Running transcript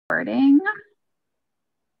Recording.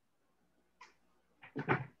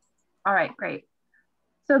 All right, great.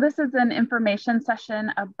 So this is an information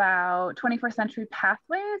session about 21st century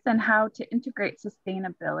pathways and how to integrate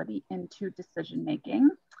sustainability into decision-making.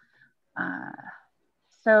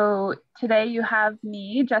 So today you have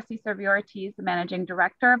me, Jessie Servio-Ortiz, the Managing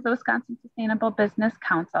Director of the Wisconsin Sustainable Business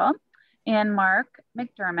Council, and Mark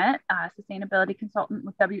McDermott, Sustainability Consultant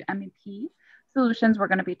with WMEP Solutions. We're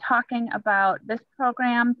going to be talking about this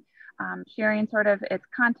program, sharing sort of its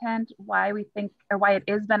content, why we think or why it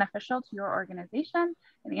is beneficial to your organization,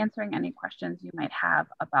 and answering any questions you might have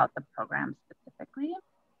about the program specifically.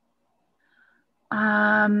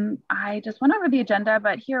 I just went over the agenda,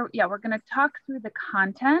 but here, we're going to talk through the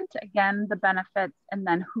content, again, the benefits, and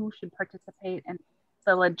then who should participate in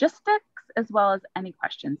the logistics, as well as any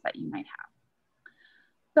questions that you might have.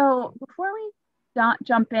 So before we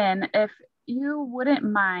jump in, if you wouldn't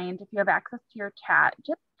mind, if you have access to your chat,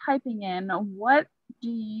 just typing in, what do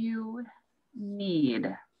you need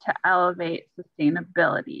to elevate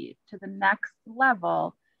sustainability to the next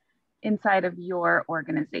level inside of your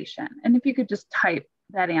organization? And if you could just type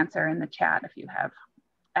that answer in the chat if you have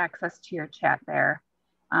access to your chat there.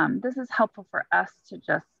 This is helpful for us to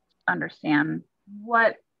just understand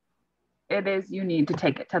what it is you need to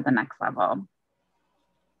take it to the next level.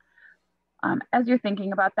 As you're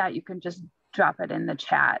thinking about that, you can just drop it in the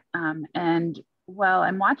chat. And while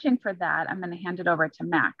I'm watching for that, I'm going to hand it over to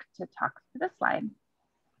Mac to talk through this slide.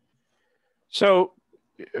 So,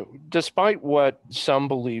 despite what some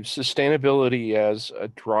believe, sustainability as a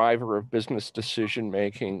driver of business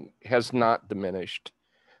decision-making has not diminished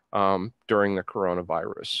during the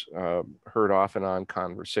coronavirus. Heard off and on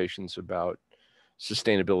conversations about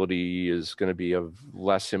sustainability is going to be of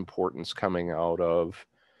less importance coming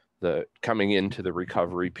into the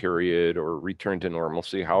recovery period or return to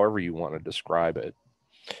normalcy, however you want to describe it.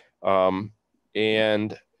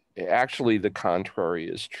 And actually the contrary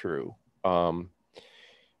is true.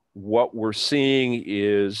 What we're seeing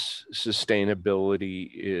is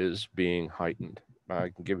sustainability is being heightened. I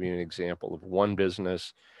can give you an example of one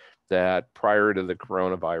business that prior to the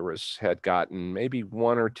coronavirus had gotten maybe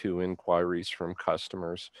one or two inquiries from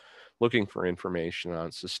customers looking for information on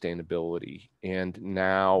sustainability, and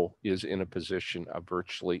now is in a position of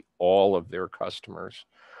virtually all of their customers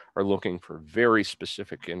are looking for very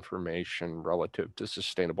specific information relative to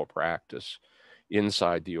sustainable practice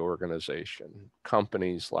inside the organization.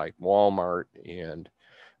 Companies like Walmart and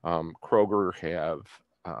Kroger have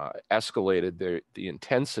escalated the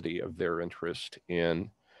intensity of their interest in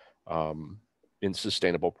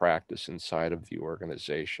sustainable practice inside of the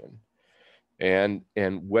organization. And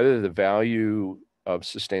whether the value of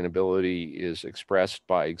sustainability is expressed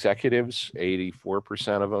by executives,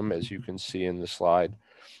 84% of them, as you can see in the slide,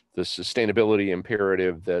 the sustainability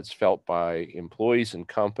imperative that's felt by employees and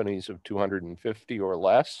companies of 250 or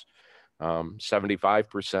less,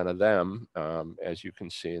 75% of them, as you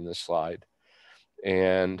can see in this slide,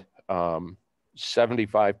 and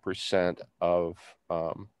 75% of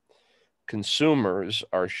consumers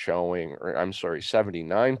are showing, or I'm sorry,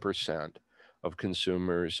 79% of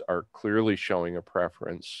consumers are clearly showing a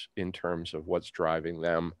preference in terms of what's driving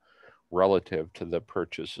them relative to the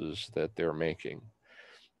purchases that they're making.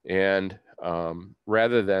 And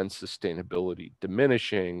rather than sustainability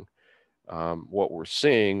diminishing, what we're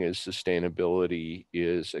seeing is sustainability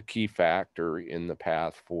is a key factor in the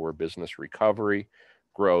path for business recovery,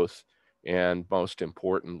 growth, and most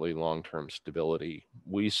importantly, long-term stability.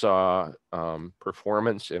 We saw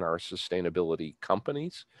performance in our sustainability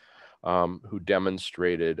companies who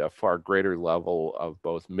demonstrated a far greater level of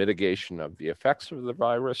both mitigation of the effects of the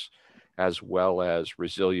virus as well as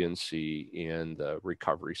resiliency in the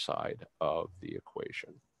recovery side of the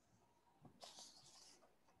equation.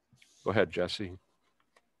 Go ahead, Jessie.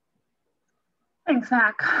 Thanks,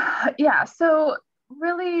 Mac. Yeah, so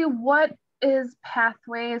really what is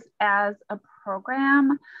Pathways as a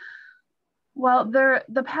program? Well, the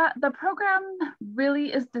program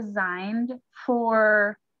really is designed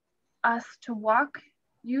for us to walk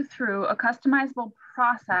you through a customizable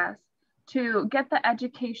process to get the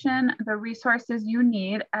education, the resources you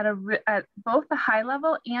need at both the high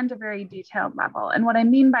level and a very detailed level. And what I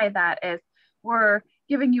mean by that is we're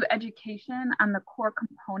giving you education on the core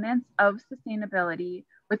components of sustainability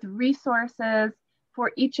with resources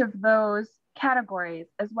for each of those categories,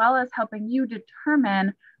 as well as helping you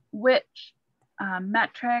determine which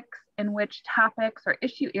metrics and which topics or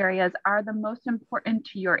issue areas are the most important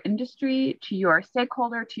to your industry, to your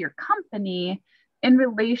stakeholder, to your company in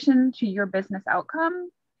relation to your business outcome,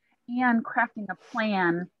 and crafting a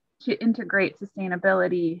plan to integrate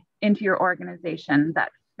sustainability into your organization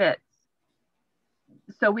that fits.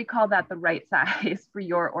 So we call that the right size for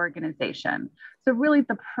your organization. So really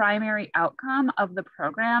the primary outcome of the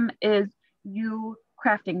program is you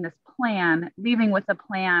crafting this plan, leaving with a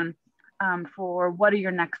plan for what are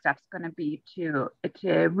your next steps going to be to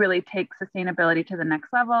really take sustainability to the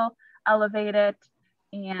next level, elevate it,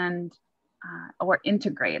 and or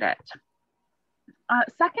integrate it.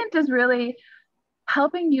 Second is really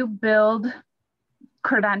helping you build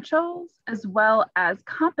credentials as well as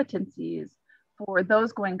competencies for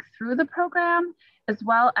those going through the program, as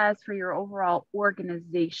well as for your overall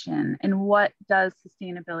organization. And what does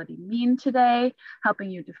sustainability mean today? Helping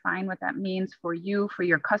you define what that means for you, for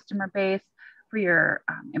your customer base, for your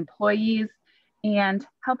employees, and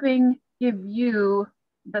helping give you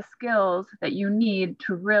the skills that you need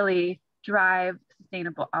to really drive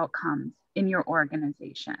sustainable outcomes in your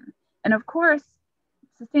organization. And of course,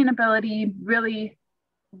 sustainability really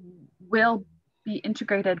will be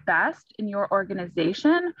integrated best in your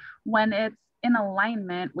organization when it's in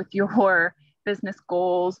alignment with your business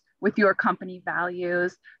goals, with your company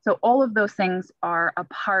values. So all of those things are a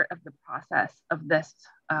part of the process of this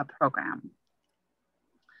program.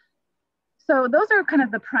 So those are kind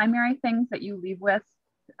of the primary things that you leave with.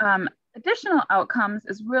 Additional outcomes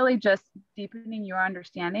is really just deepening your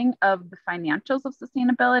understanding of the financials of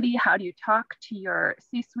sustainability. How do you talk to your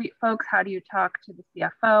C-suite folks? How do you talk to the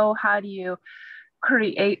CFO? How do you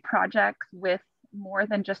create projects with more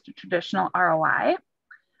than just a traditional ROI?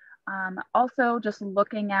 Also, just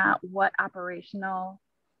looking at what operational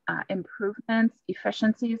improvements,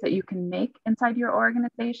 efficiencies that you can make inside your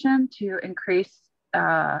organization to increase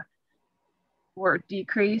or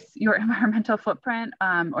decrease your environmental footprint,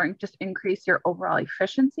 or just increase your overall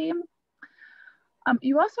efficiency.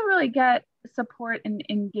 You also really get support in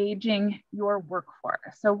engaging your workforce.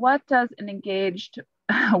 So what does an engaged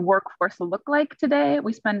workforce look like today?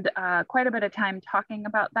 We spend quite a bit of time talking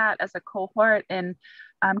about that as a cohort and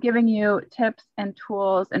giving you tips and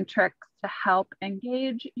tools and tricks to help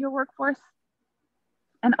engage your workforce.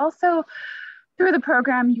 And also, through the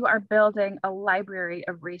program, you are building a library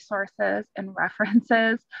of resources and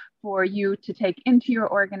references for you to take into your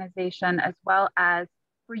organization, as well as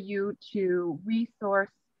for you to resource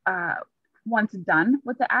once done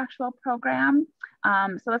with the actual program.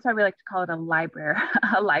 So that's why we like to call it a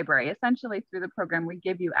library. Essentially, through the program, we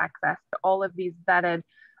give you access to all of these vetted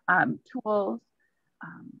tools,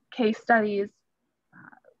 case studies,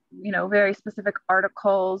 very specific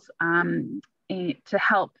articles to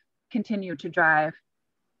help continue to drive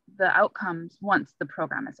the outcomes once the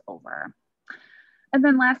program is over. And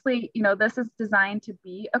then lastly, this is designed to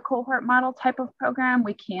be a cohort model type of program.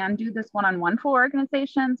 We can do this one-on-one for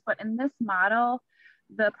organizations, but in this model,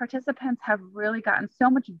 the participants have really gotten so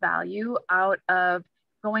much value out of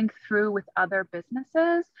going through with other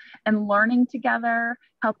businesses and learning together,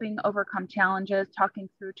 helping overcome challenges, talking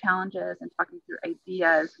through challenges, and talking through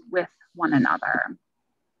ideas with one another.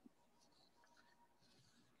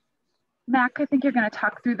 Mac, I think you're going to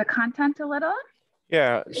talk through the content a little.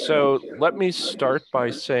 Yeah, so let me start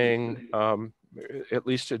by saying, at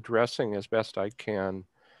least addressing as best I can,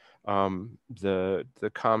 the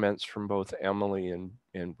comments from both Emily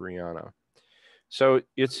and Brianna. So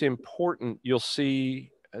it's important, you'll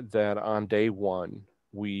see that on day one,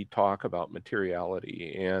 we talk about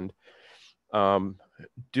materiality, and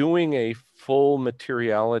doing a full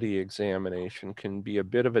materiality examination can be a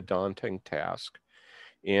bit of a daunting task.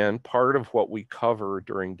 And part of what we cover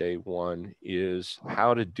during day one is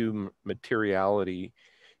how to do materiality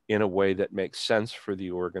in a way that makes sense for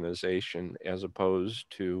the organization, as opposed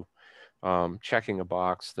to checking a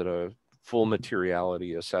box that a full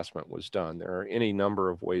materiality assessment was done. There are any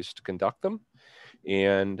number of ways to conduct them.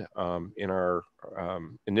 And in our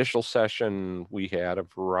initial session, we had a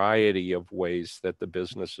variety of ways that the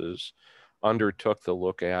businesses undertook their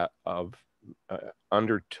look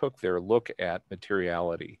at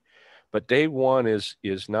materiality. But day one is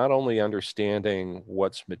not only understanding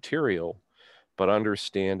what's material, but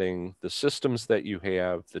understanding the systems that you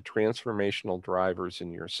have, the transformational drivers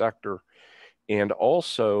in your sector, and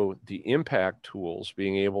also the impact tools,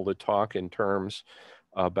 being able to talk in terms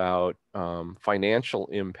about financial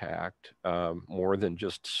impact, more than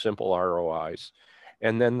just simple ROIs,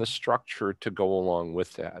 and then the structure to go along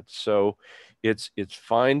with that. So it's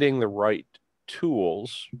finding the right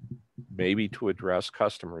tools, maybe to address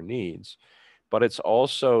customer needs, but it's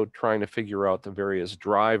also trying to figure out the various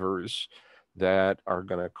drivers that are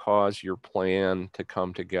going to cause your plan to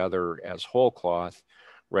come together as whole cloth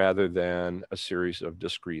rather than a series of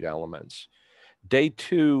discrete elements. Day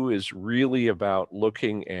two is really about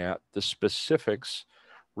looking at the specifics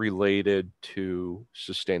related to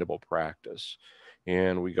sustainable practice.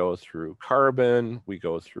 And we go through carbon, we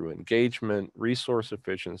go through engagement, resource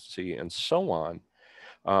efficiency, and so on.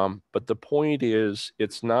 But the point is,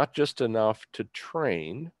 it's not just enough to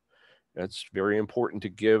train. It's very important to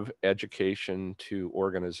give education to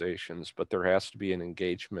organizations, but there has to be an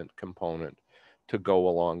engagement component to go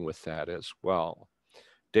along with that as well.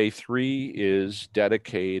 Day 3 is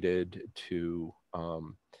dedicated to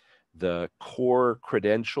the core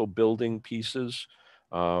credential building pieces,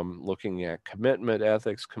 looking at commitment,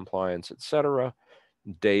 ethics, compliance, etc.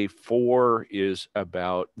 Day 4 is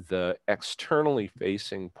about the externally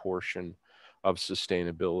facing portion of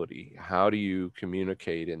sustainability. How do you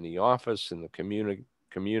communicate in the office, in the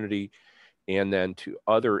community, and then to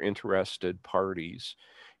other interested parties?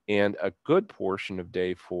 And a good portion of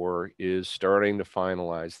day 4 is starting to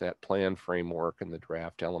finalize that plan framework and the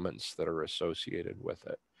draft elements that are associated with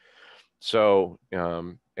it. So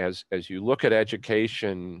as you look at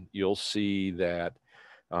education, you'll see that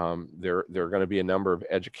there are going to be a number of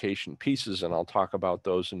education pieces, and I'll talk about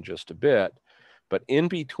those in just a bit. But in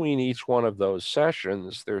between each one of those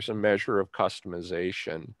sessions, there's a measure of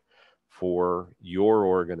customization for your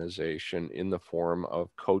organization in the form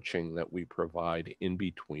of coaching that we provide in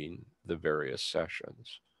between the various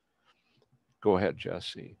sessions. Go ahead,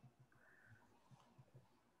 Jesse.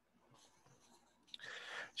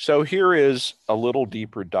 So here is a little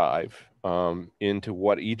deeper dive into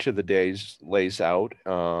what each of the days lays out.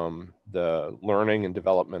 The learning and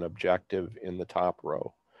development objective in the top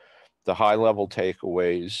row. The high-level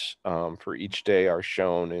takeaways for each day are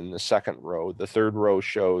shown in the second row. The third row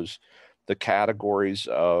shows the categories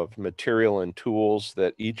of material and tools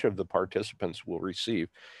that each of the participants will receive.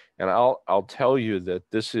 And I'll tell you that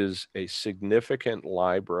this is a significant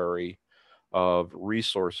library of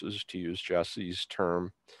resources, to use Jesse's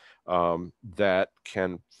term, that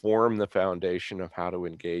can form the foundation of how to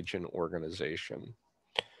engage an organization.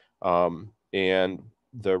 And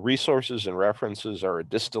the resources and references are a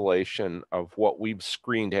distillation of what we've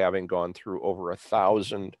screened, having gone through over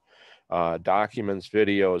 1,000 documents,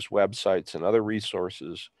 videos, websites, and other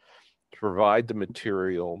resources to provide the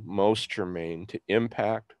material most germane to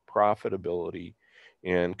impact, profitability,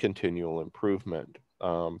 and continual improvement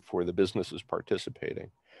for the businesses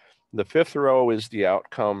participating. The fifth row is the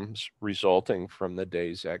outcomes resulting from the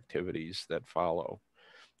day's activities that follow.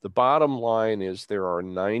 The bottom line is there are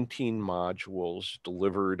 19 modules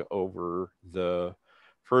delivered over the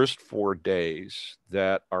first 4 days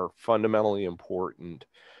that are fundamentally important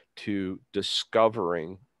to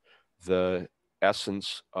discovering the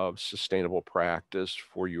essence of sustainable practice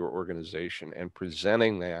for your organization and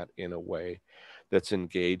presenting that in a way that's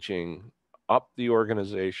engaging up the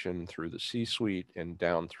organization through the C-suite and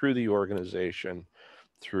down through the organization,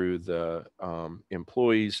 through the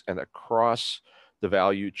employees and across the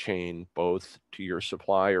value chain, both to your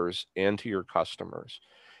suppliers and to your customers.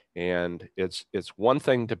 And it's one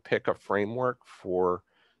thing to pick a framework for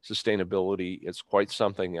sustainability. It's quite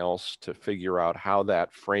something else to figure out how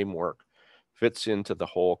that framework fits into the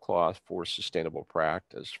whole cloth for sustainable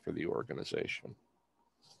practice for the organization.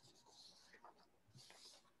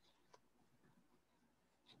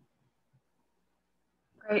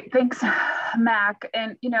 Great, thanks, Mac.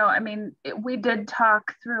 And, I mean, we did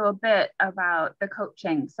talk through a bit about the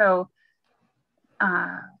coaching. So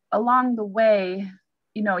along the way,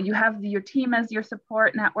 you have your team as your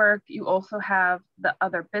support network. You also have the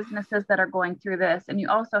other businesses that are going through this. And you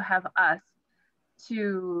also have us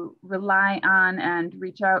to rely on and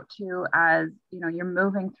reach out to as, you're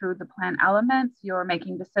moving through the plan elements, you're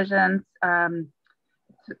making decisions,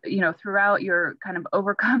 throughout, you're kind of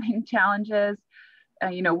overcoming challenges.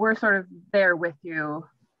 We're sort of there with you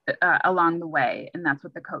along the way. And that's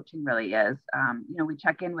what the coaching really is. We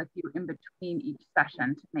check in with you in between each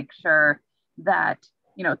session to make sure that,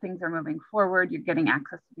 things are moving forward, you're getting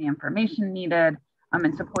access to the information needed,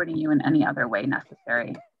 and supporting you in any other way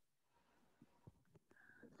necessary.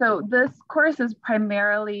 So this course is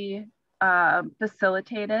primarily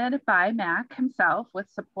facilitated by Mac himself with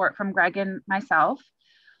support from Greg and myself.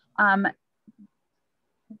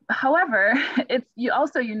 However, it's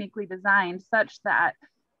also uniquely designed such that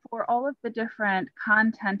for all of the different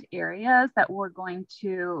content areas that we're going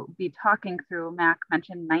to be talking through, Mac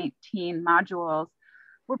mentioned 19 modules,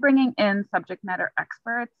 we're bringing in subject matter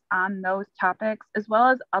experts on those topics, as well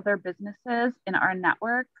as other businesses in our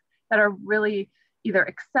network that are really either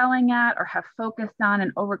excelling at or have focused on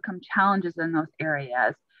and overcome challenges in those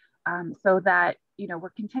areas, so that, we're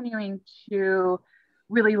continuing to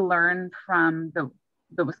really learn from the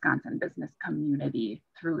Wisconsin business community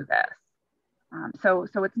through this. So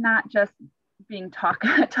it's not just being talked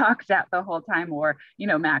at the whole time, or, you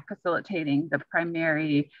know, Mac facilitating the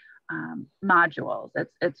primary modules.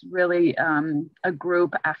 It's really a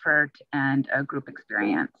group effort and a group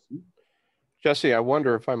experience. Jesse, I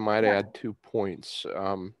wonder if I might add 2 points.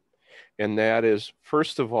 And that is,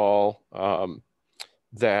 first of all,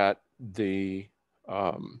 that the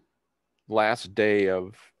last day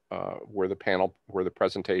of where the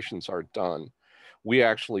presentations are done, we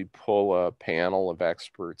actually pull a panel of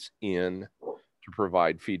experts in to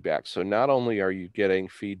provide feedback. So not only are you getting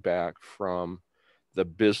feedback from the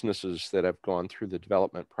businesses that have gone through the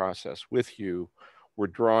development process with you, we're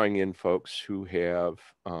drawing in folks who have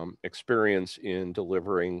experience in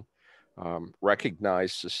delivering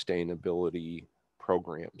recognized sustainability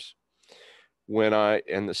programs.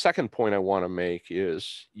 And the second point I want to make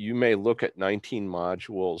is, you may look at 19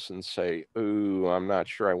 modules and say, ooh, I'm not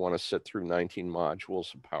sure I want to sit through 19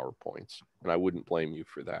 modules of PowerPoints, and I wouldn't blame you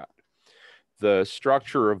for that. The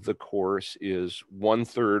structure of the course is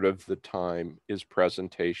 1/3 of the time is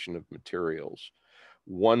presentation of materials.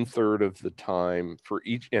 1/3 of the time for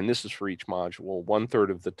each, and this is for each module,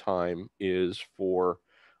 1/3 of the time is for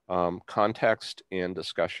context and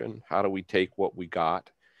discussion. How do we take what we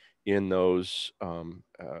got in those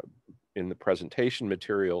in the presentation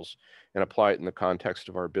materials and apply it in the context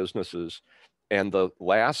of our businesses? And the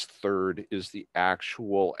last third is the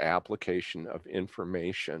actual application of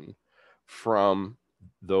information from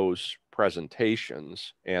those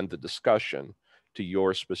presentations and the discussion to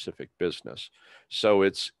your specific business. So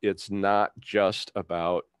it's not just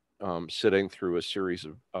about sitting through a series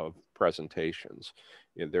of presentations.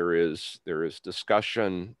 There is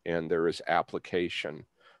discussion and there is application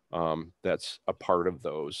that's a part of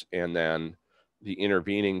those. And then the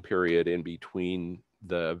intervening period in between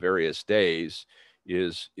the various days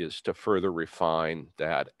is to further refine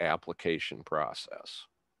that application process.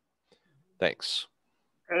 Thanks.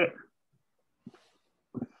 Great.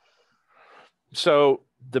 So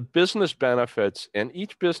the business benefits, and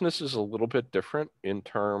each business is a little bit different in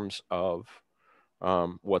terms of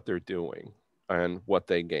what they're doing and what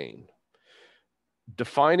they gain.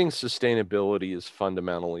 Defining sustainability is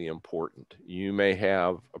fundamentally important. You may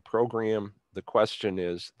have a program. The question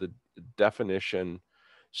is the definition,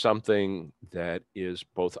 something that is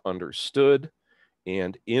both understood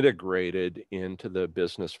and integrated into the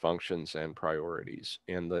business functions and priorities.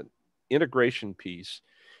 And the integration piece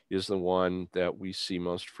is the one that we see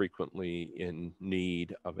most frequently in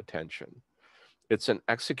need of attention. It's an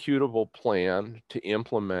executable plan to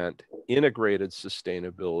implement integrated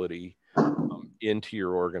sustainability into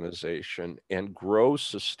your organization and grow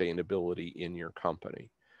sustainability in your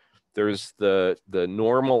company. There's the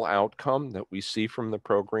normal outcome that we see from the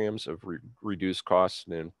programs of reduced costs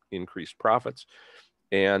and increased profits,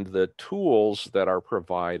 and the tools that are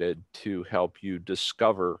provided to help you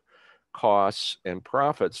discover costs and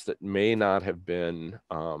profits that may not have been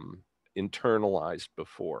internalized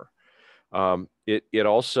before. It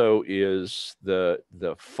also is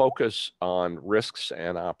the focus on risks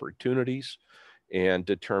and opportunities and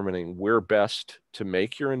determining where best to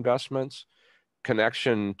make your investments,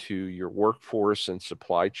 connection to your workforce and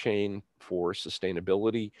supply chain for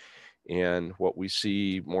sustainability. And what we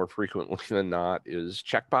see more frequently than not is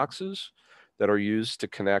checkboxes that are used to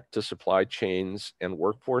connect to supply chains and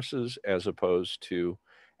workforces, as opposed to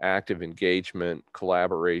active engagement,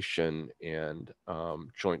 collaboration, and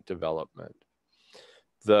joint development.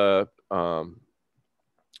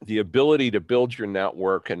 The ability to build your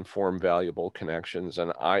network and form valuable connections.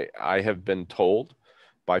 And I have been told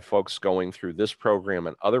by folks going through this program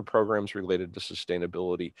and other programs related to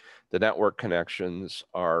sustainability, the network connections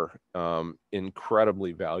are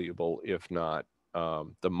incredibly valuable, if not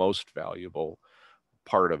the most valuable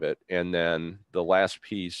part of it. And then the last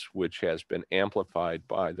piece, which has been amplified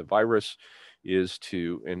by the virus, is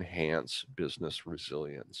to enhance business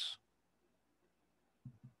resilience.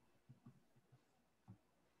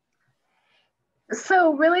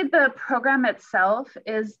 So really the program itself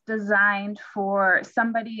is designed for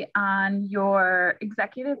somebody on your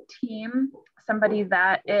executive team, somebody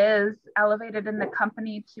that is elevated in the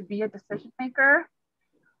company to be a decision maker.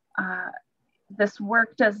 This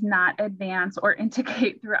work does not advance or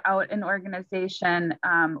integrate throughout an organization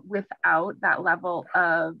without that level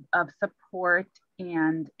of support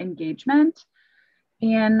and engagement.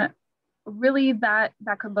 And really that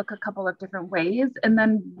could look a couple of different ways. And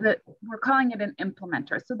then we're calling it an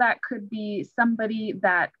implementer. So that could be somebody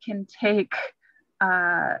that can take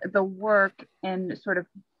the work and sort of,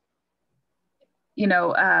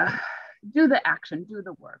 do the action, do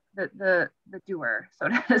the work, the doer,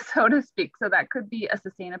 so to speak. So that could be a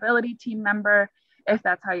sustainability team member. if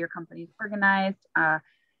that's how your company's organized.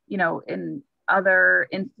 You know, in other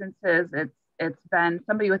instances, it's been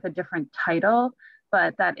somebody with a different title,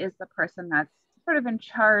 but that is the person that's sort of in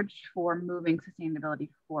charge for moving sustainability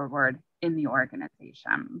forward in the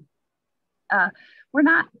organization. We're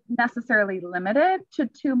not necessarily limited to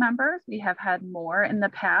 2 members. We have had more in the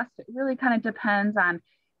past. It really kind of depends on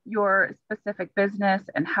your specific business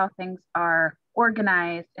and how things are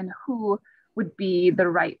organized and who would be the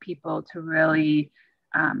right people to really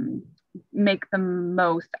make the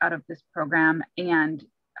most out of this program and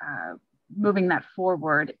moving that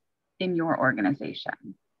forward in your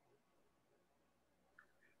organization.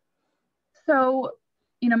 So,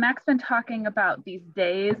 you know, Mac's been talking about these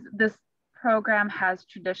days. This program has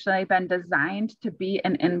traditionally been designed to be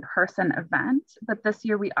an in-person event, but this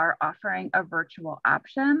year we are offering a virtual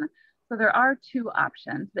option. So there are 2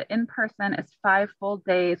 options. The in-person is 5 full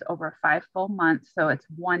days over 5 full months. So it's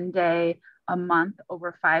 1 day a month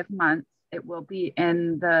over 5 months. It will be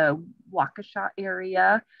in the Waukesha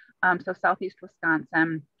area, so Southeast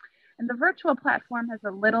Wisconsin. And the virtual platform has a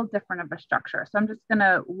little different of a structure. So I'm just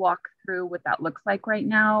gonna walk through what that looks like right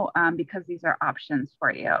now because these are options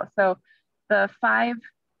for you. So the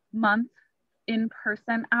 5-month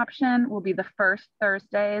in-person option will be the first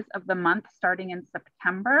Thursdays of the month starting in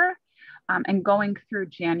September and going through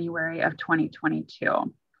January of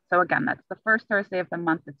 2022. So again, that's the first Thursday of the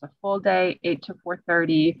month. It's a full day, 8 to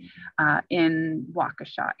 4:30 in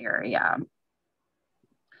Waukesha area.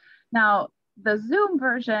 Now, the Zoom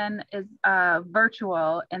version is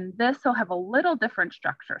virtual, and this will have a little different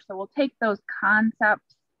structure. So we'll take those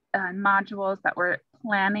concepts and modules that we're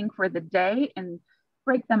planning for the day and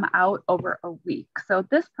break them out over a week. So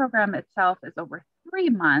this program itself is over 3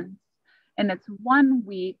 months, and it's 1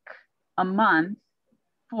 week a month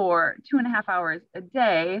for 2.5 hours a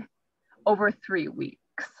day over 3 weeks.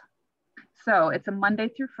 So it's a Monday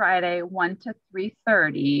through Friday, 1 to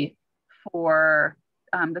 3:30 for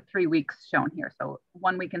the 3 weeks shown here. So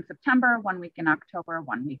 1 week in September, 1 week in October,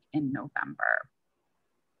 1 week in November.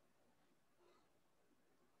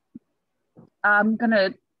 I'm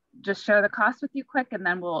gonna just share the cost with you quick, and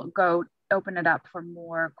then we'll go open it up for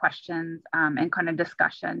more questions and kind of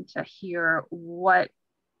discussion to hear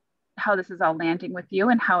how this is all landing with you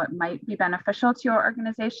and how it might be beneficial to your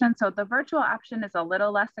organization. So the virtual option is a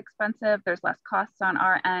little less expensive. There's less costs on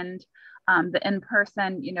our end. The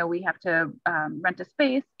in-person, you know, we have to rent a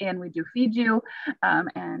space and we do feed you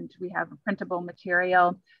and we have a printable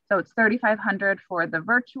material. So it's $3,500 for the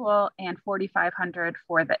virtual and $4,500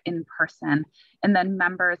 for the in-person. And then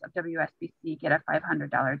members of WSBC get a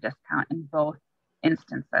 $500 discount in both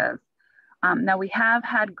instances. Now we have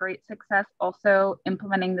had great success also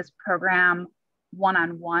implementing this program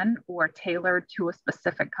one-on-one or tailored to a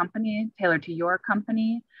specific company, tailored to your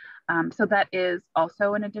company. So that is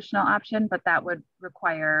also an additional option, but that would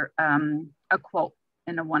require a quote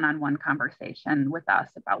in a one-on-one conversation with us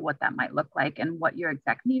about what that might look like and what your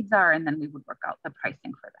exact needs are, and then we would work out the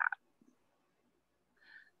pricing for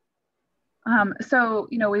that. So,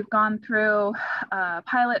 you know, we've gone through a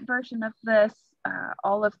pilot version of this.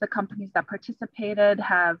 All of the companies that participated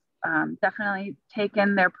have definitely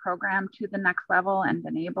taken their program to the next level and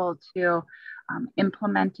been able to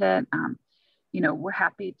implement it. You know, we're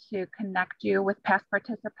happy to connect you with past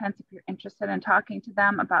participants if you're interested in talking to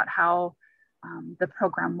them about how the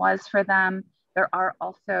program was for them. There are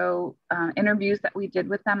also interviews that we did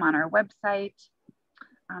with them on our website.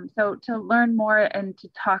 So to learn more and to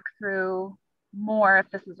talk through more if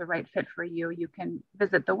this is a right fit for you, you can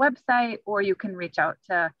visit the website or you can reach out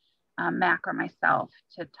to Mac or myself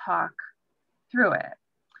to talk through it.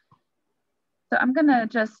 So I'm gonna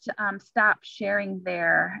just stop sharing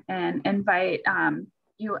there and invite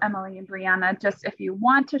you, Emily and Brianna, just if you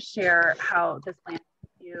want to share how this lands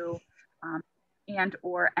with you and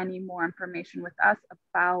or any more information with us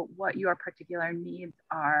about what your particular needs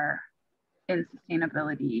are in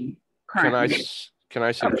sustainability currently. Can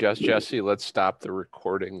I suggest, Jesse, let's stop the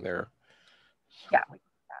recording there. Yeah, we can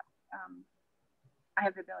stop. I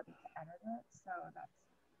have the ability to edit it, so that's